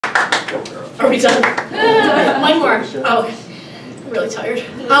Are we done? One more. Oh, I'm really tired.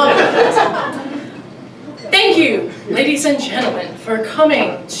 Thank you, ladies and gentlemen, for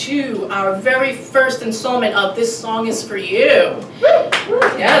coming to our very first installment of This Song Is For You.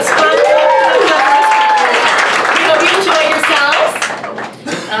 Yes. We hope you enjoyed yourselves.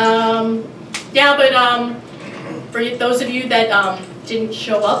 Yeah, but for those of you that didn't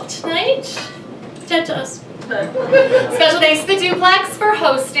show up tonight, tend to us. Special thanks to the Duplex for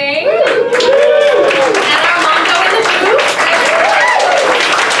hosting. And Armando in the booth.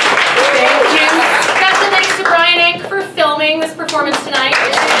 Thank you. Special thanks to Brianna for filming this performance tonight.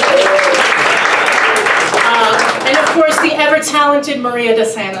 And of course, the ever-talented Maria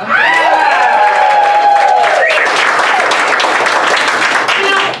Dessena. You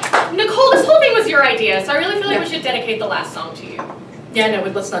know, Nicole, this whole thing was your idea, so I really feel like we should dedicate the last song to you. Yeah, no,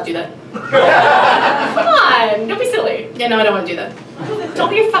 let's not do that. Come on, don't be silly. Yeah, no, I don't want to do that. Don't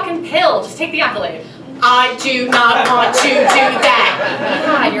be a fucking pill, just take the accolade. I do not want to do that.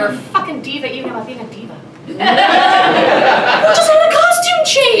 God, you're a fucking diva even about being a diva. We just had a costume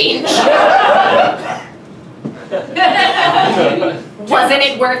change. Wasn't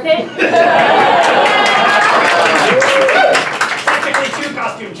it worth it? Technically 2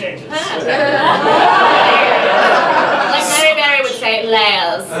 costume changes. Like Mary Berry would say,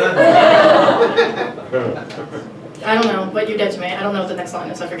 layers. I don't know, but you're dead to me. I don't know what the next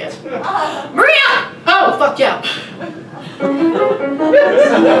line is, I forget. Maria! Oh, fuck yeah.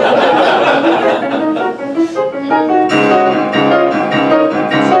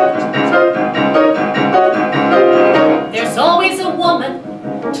 There's always a woman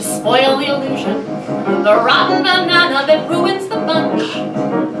to spoil the illusion, the rotten banana that ruins the bunch.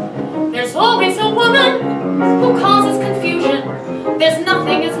 There's always a woman who causes confusion. There's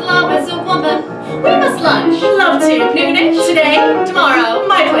nothing as low as a woman. We must lunch. Love to. Noonish. Today. Tomorrow.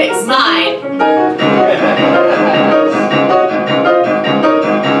 My place. Mine.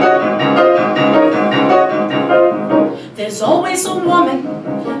 There's always a woman,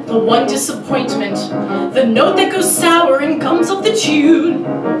 the one disappointment, the note that goes sour and gums up the tune.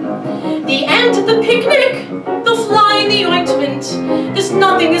 The ant at the picnic, the fly in the ointment. There's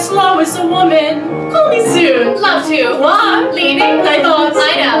nothing as low as a woman. Call me soon. Love to. What? Leaving? I thought.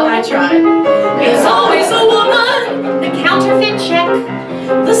 I know. I tried. There's always a woman, the counterfeit check,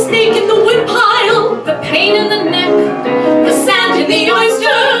 The snake in the woodpile, the pain in the neck, the sand in the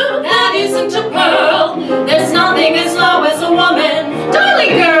oyster, that isn't a pearl. There's nothing as low as a woman.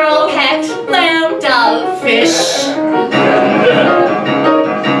 darling girl, pet, Lamb, dove, fish.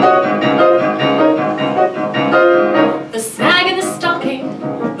 the snag in the stocking,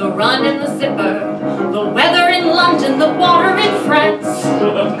 the run in the zipper, the weather in London, the water in France.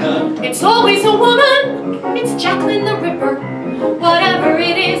 It's always a woman, it's Jacqueline the Ripper. Whatever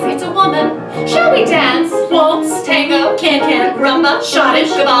it is, it's a woman. Shall we dance? Waltz, Tango, can, rumba,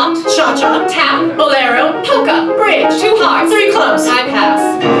 schottish, gavotte, cha-cha, tap, bolero, polka, bridge, 2 hearts, 3 clubs. I pass.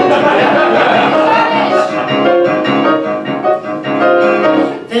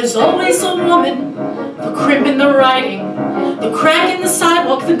 There's always a woman, the crimp in the writing, the crack in the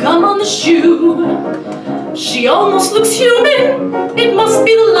sidewalk, the gum on the shoe. She almost looks human, it must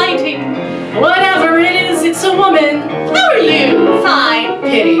be the lighting. Whatever it is, it's a woman. How are you? Fine.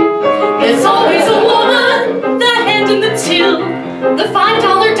 Pity. There's always a woman, the hand in the till, The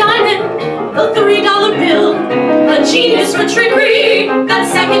 $5 diamond, the $3 bill, a genius for trickery, that's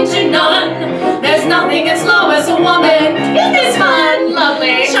second to none. There's nothing as low as a woman. Isn't this fun?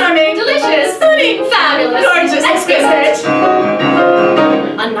 lovely, Charming, delicious, stunning, fabulous, gorgeous, exquisite.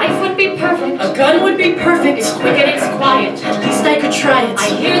 A knife would be perfect. A gun would be perfect. It's quick and it's quiet. At least I could try it. I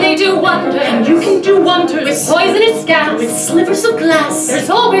hear they do wonders. And you can do wonders with poisonous gas. with slivers of glass. There's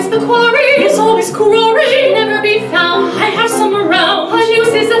always the quarry. There's always Kurori. She'd never be found. I have some around. Her juice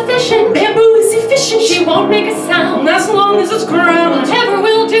is efficient. Bamboo is efficient. She won't make a sound. As long as it's ground. Whatever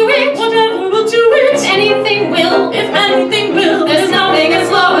will do it. Whatever will do it. If anything will. If anything will. There's nothing as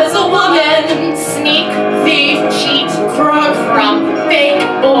low as a woman. Sneak, Thief, cheat, crook, crump, fake,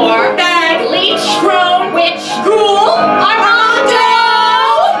 bore, bag, leech, crone, witch, ghoul, Armando!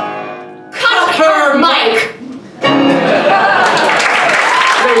 Cut her mic!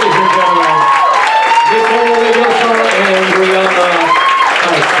 Ladies and gentlemen, Nicole, Aiossa, and Brianna.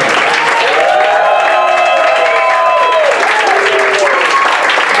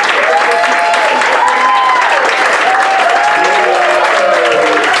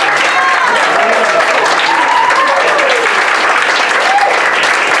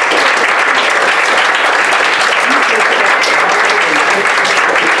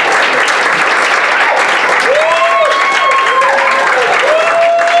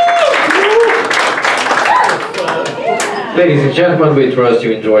 Ladies and gentlemen, we trust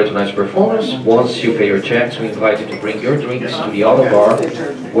you enjoyed tonight's performance. Once you pay your checks, we invite you to bring your drinks to the other bar,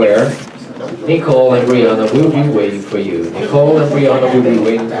 where Nicole and Brianna will be waiting for you. Nicole and Brianna will be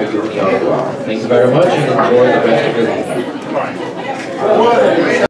waiting for you in the other bar. Thank you very much and enjoy the rest of the evening.